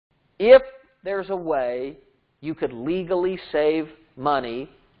if there's a way you could legally save money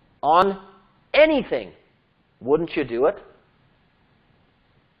on anything, wouldn't you do it?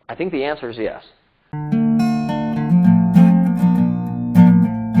 I think the answer is yes.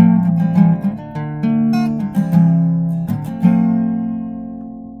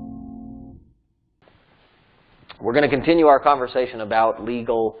 We're going to continue our conversation about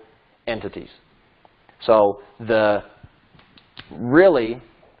legal entities. So really,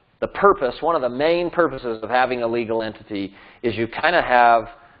 the purpose, one of the main purposes of having a legal entity is you kind of have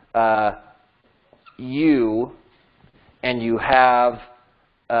you, and you have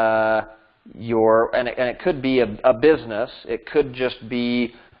and it could be a business. It could just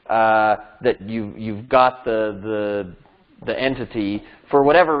be that you've got the entity for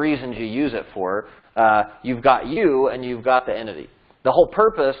whatever reasons you use it for. You've got you and you've got the entity. The whole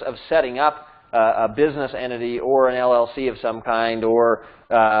purpose of setting up a business entity or an LLC of some kind or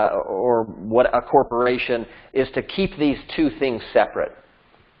what a corporation is to keep these two things separate.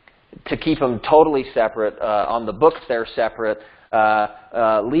 To keep them totally separate. On the books they're separate.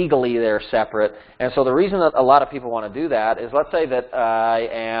 Legally they're separate. And so the reason that a lot of people want to do that is, let's say that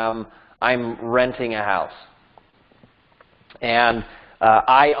I'm renting a house. And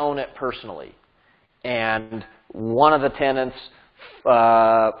I own it personally. And one of the tenants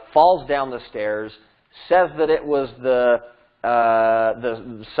falls down the stairs, says that it was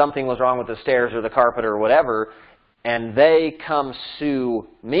something was wrong with the stairs or the carpet or whatever, and they come sue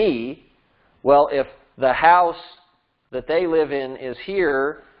me. Well, if the house that they live in is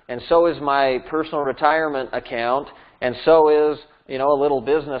here, and so is my personal retirement account, and so is, a little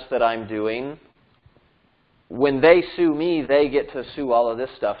business that I'm doing, when they sue me, they get to sue all of this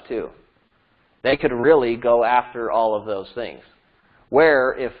stuff too. They could really go after all of those things.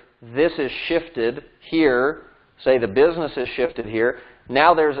 Where if this is shifted here, say the business is shifted here,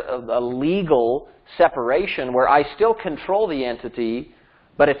 now there's a legal separation where I still control the entity,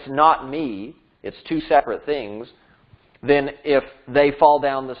 but it's not me. It's two separate things. Then if they fall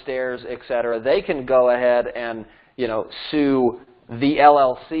down the stairs, etc., they can go ahead and sue the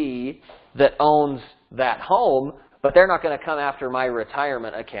LLC that owns that home, but they're not going to come after my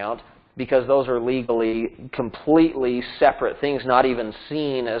retirement account, because those are legally completely separate things, not even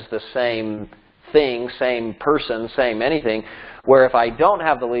seen as the same thing, same person, same anything, where if I don't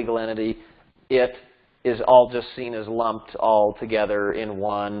have the legal entity, it is all just seen as lumped all together in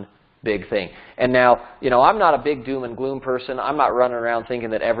one big thing. And now, I'm not a big doom and gloom person. I'm not running around thinking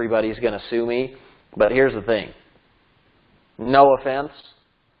that everybody's going to sue me. But here's the thing. No offense,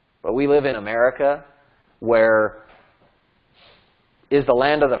 but we live in America, where is the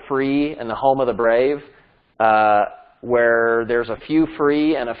land of the free and the home of the brave, where there's a few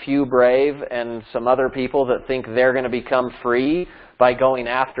free and a few brave and some other people that think they're going to become free by going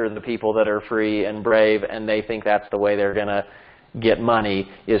after the people that are free and brave, and they think that's the way they're going to get money,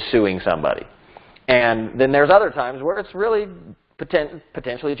 is suing somebody. And then there's other times where it's really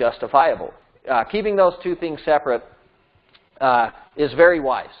potentially justifiable. Keeping those two things separate is very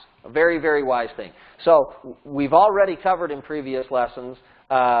wise. A very, very wise thing. So we've already covered in previous lessons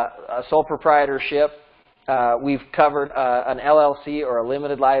sole proprietorship. We've covered an LLC or a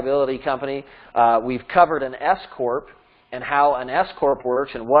limited liability company. We've covered an S-Corp and how an S-Corp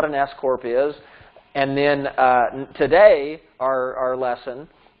works and what an S-Corp is. And then today our lesson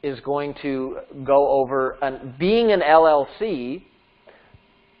is going to go over being an LLC,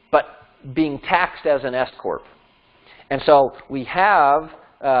 but being taxed as an S-Corp. And so we have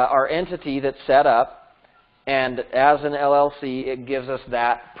our entity that's set up, and as an LLC, it gives us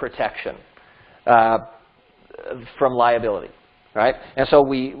that protection from liability, right? And so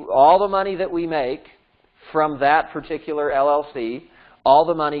all the money that we make from that particular LLC, all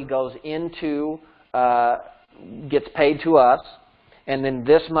the money goes into, gets paid to us, and then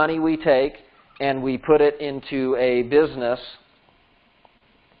this money we take and we put it into a business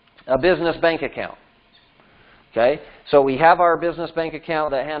bank account. Okay, so we have our business bank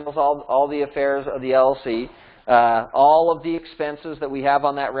account that handles all the affairs of the LLC, all of the expenses that we have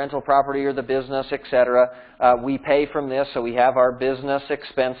on that rental property or the business, etc. We pay from this, so we have our business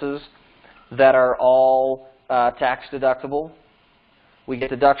expenses that are all tax deductible. We get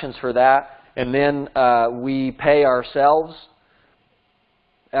deductions for that, and then we pay ourselves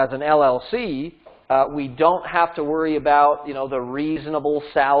as an LLC. We don't have to worry about the reasonable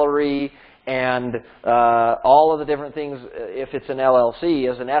salary and all of the different things. If it's an LLC,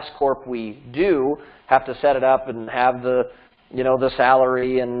 as an S-Corp, we do have to set it up and have the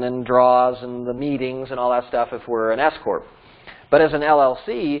salary and then draws and the meetings and all that stuff if we're an S-Corp. But as an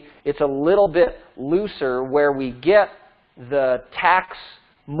LLC, it's a little bit looser, where we get the tax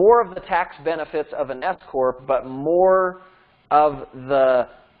more of the tax benefits of an S-Corp, but more of the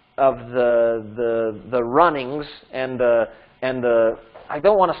runnings and the I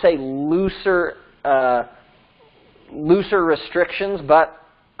don't want to say looser restrictions, but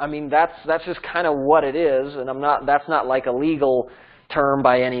I mean that's just kind of what it is, and that's not like a legal term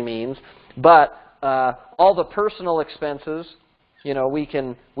by any means. But all the personal expenses, you know, we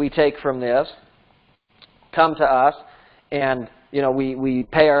take from this, come to us, and you know we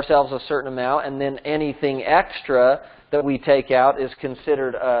pay ourselves a certain amount, and then anything extra that we take out is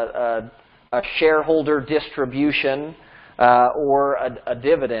considered a shareholder distribution or a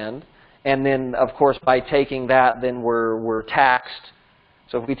dividend. And then, of course, by taking that, then we're taxed.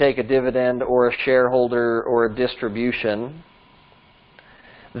 So if we take a dividend or a shareholder or a distribution,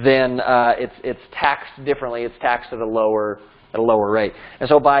 then it's taxed differently. It's taxed at a lower rate. And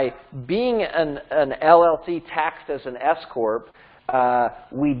so by being an LLC taxed as an S-Corp,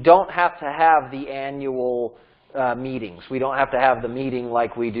 we don't have to have the annual meetings. We don't have to have the meeting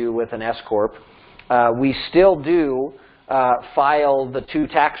like we do with an S-Corp. We still do file the 2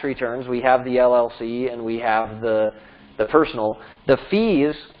 tax returns. We have the LLC and we have the personal. The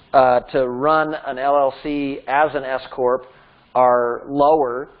fees to run an LLC as an S-Corp are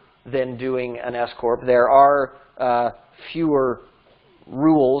lower than doing an S-Corp. There are fewer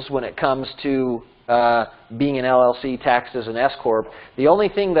rules when it comes to being an LLC taxed as an S-Corp. The only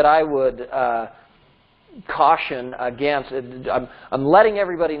thing that I would caution against, I'm letting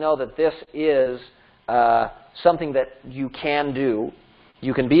everybody know that this is something that you can do.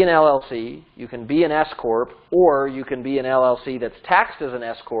 You can be an LLC, you can be an S-Corp, or you can be an LLC that's taxed as an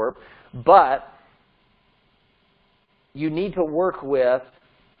S-Corp, but you need to work with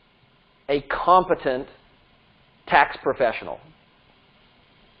a competent tax professional.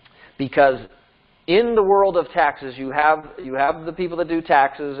 Because in the world of taxes, you have the people that do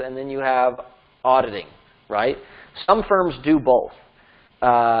taxes, and then you have auditing, right? Some firms do both.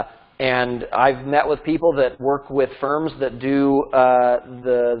 And I've met with people that work with firms that do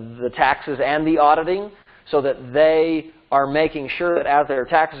the taxes and the auditing, so that they are making sure that as their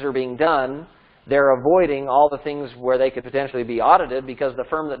taxes are being done, they're avoiding all the things where they could potentially be audited, because the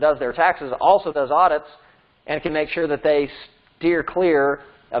firm that does their taxes also does audits and can make sure that they steer clear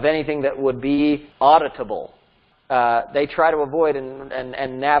of anything that would be auditable. They try to avoid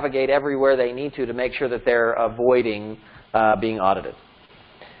and navigate everywhere they need to make sure that they're avoiding being audited.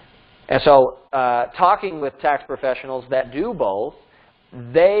 And so talking with tax professionals that do both,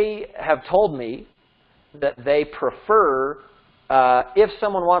 they have told me that they prefer, if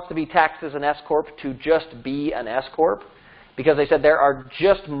someone wants to be taxed as an S-Corp, to just be an S-Corp, because they said there are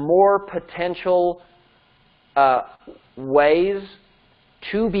just more potential ways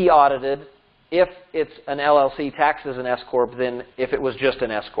to be audited if it's an LLC taxed as an S-Corp than if it was just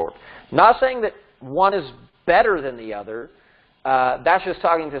an S-Corp. Not saying that one is better than the other. That's just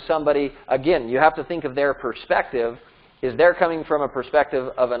talking to somebody. Again, you have to think of their perspective. Is they're coming from a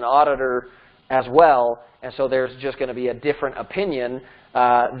perspective of an auditor as well, and so there's just going to be a different opinion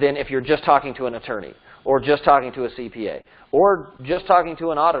than if you're just talking to an attorney, or just talking to a CPA, or just talking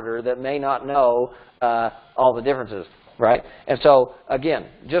to an auditor that may not know all the differences, right? And so, again,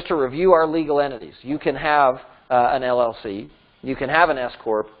 just to review our legal entities, you can have an LLC, you can have an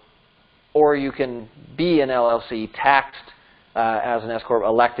S-Corp, or you can be an LLC taxed as an S-Corp,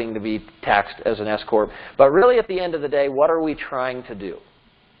 electing to be taxed as an S-Corp. But really, at the end of the day, what are we trying to do?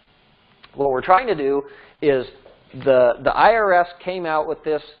 What we're trying to do is the IRS came out with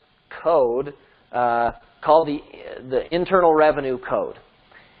this code called the Internal Revenue Code.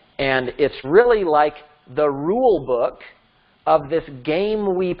 And it's really like the rule book of this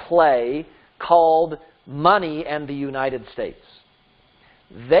game we play called Money and the United States.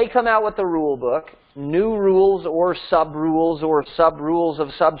 They come out with the rule book. New rules or sub-rules of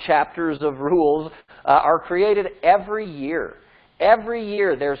sub-chapters of rules are created every year. Every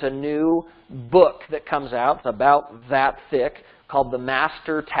year there's a new book that comes out. It's about that thick, called the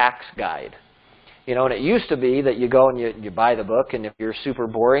Master Tax Guide. You know, and it used to be that you go and you buy the book, and if you're super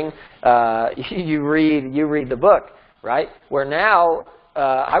boring, you read the book, right? Where now,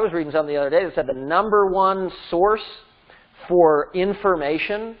 I was reading something the other day that said the #1 source for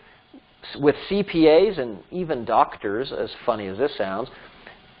information with CPAs and even doctors, as funny as this sounds,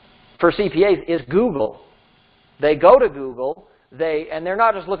 for CPAs is Google. They go to Google, and they're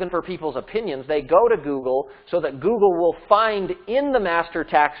not just looking for people's opinions. They go to Google so that Google will find in the Master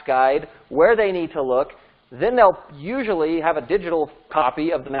Tax Guide where they need to look. Then they'll usually have a digital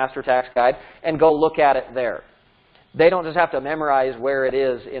copy of the Master Tax Guide and go look at it there. They don't just have to memorize where it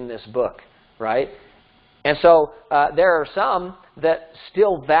is in this book, right? And so there are some that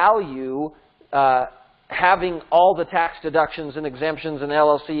still value having all the tax deductions and exemptions and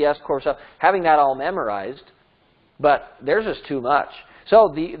LLC, S-Corp stuff, having that all memorized, but there's just too much.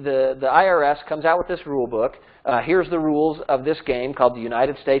 So the IRS comes out with this rule book. Here's the rules of this game called the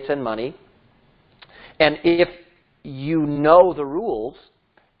United States and Money. And if you know the rules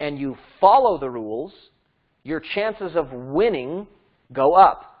and you follow the rules, your chances of winning go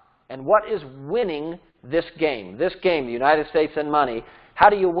up. And what is winning this game? This game, the United States and Money, how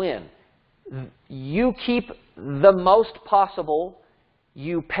do you win? You keep the most possible.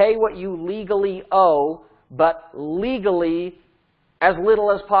 You pay what you legally owe, but legally as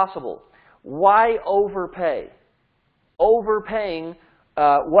little as possible. Why overpay? Overpaying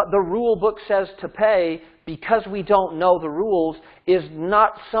what the rule book says to pay because we don't know the rules is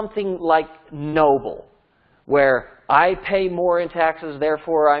not something like noble, where I pay more in taxes,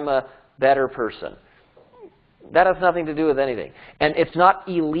 therefore I'm a better person. That has nothing to do with anything. And it's not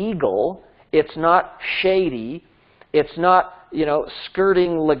illegal. It's not shady. It's not,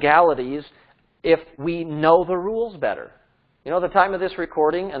 skirting legalities if we know the rules better. At the time of this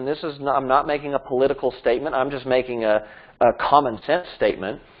recording, and I'm not making a political statement, I'm just making a common sense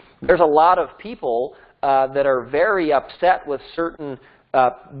statement. There's a lot of people that are very upset with certain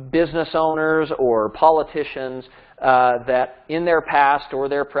business owners or politicians that in their past or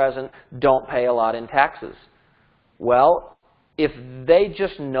their present don't pay a lot in taxes. Well, if they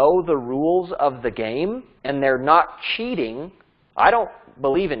just know the rules of the game and they're not cheating, I don't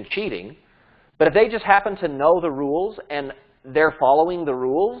believe in cheating, but if they just happen to know the rules and they're following the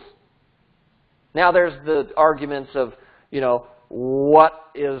rules, now there's the arguments of, what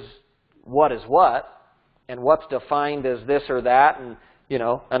is what, and what's defined as this or that, and,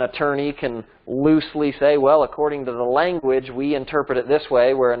 an attorney can loosely say, well, according to the language, we interpret it this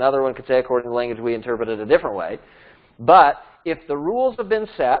way, where another one could say, according to the language, we interpret it a different way. But if the rules have been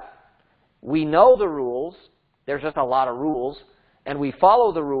set, we know the rules, there's just a lot of rules, and we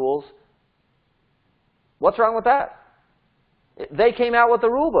follow the rules, what's wrong with that? They came out with the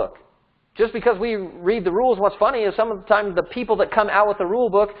rule book. Just because we read the rules, what's funny is some of the time the people that come out with the rule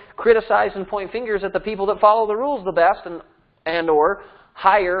book criticize and point fingers at the people that follow the rules the best and or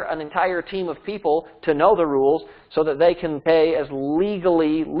hire an entire team of people to know the rules so that they can pay as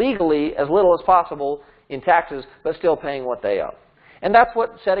legally as little as possible in taxes, but still paying what they owe. And that's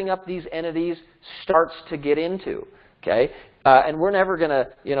what setting up these entities starts to get into. Okay, and we're never going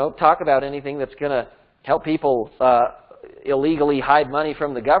to talk about anything that's going to help people illegally hide money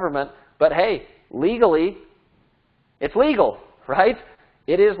from the government. But hey, legally, it's legal, right?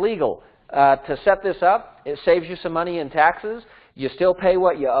 It is legal to set this up. It saves you some money in taxes. You still pay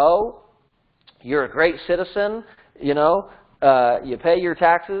what you owe. You're a great citizen. You pay your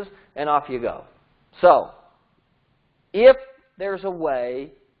taxes, and off you go. So, if there's a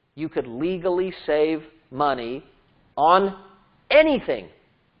way you could legally save money on anything,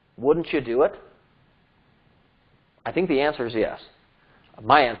 wouldn't you do it? I think the answer is yes.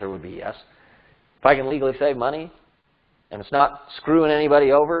 My answer would be yes. If I can legally save money, and it's not screwing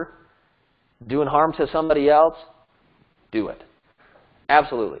anybody over, doing harm to somebody else, do it.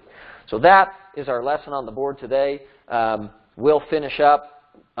 Absolutely. So that is our lesson on the board today. We'll finish up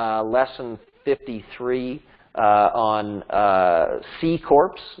lesson 53 on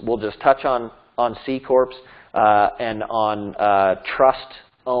C-Corps. We'll just touch on C-Corps and on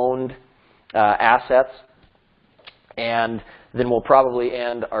trust-owned assets. And then we'll probably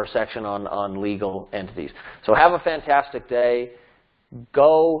end our section on legal entities. So have a fantastic day.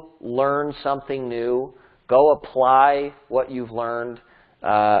 Go learn something new. Go apply what you've learned.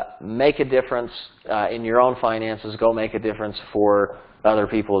 Make a difference in your own finances. Go make a difference for other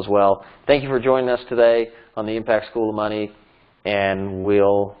people as well. Thank you for joining us today on the Impact School of Money, and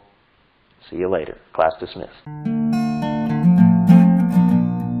we'll see you later. Class dismissed.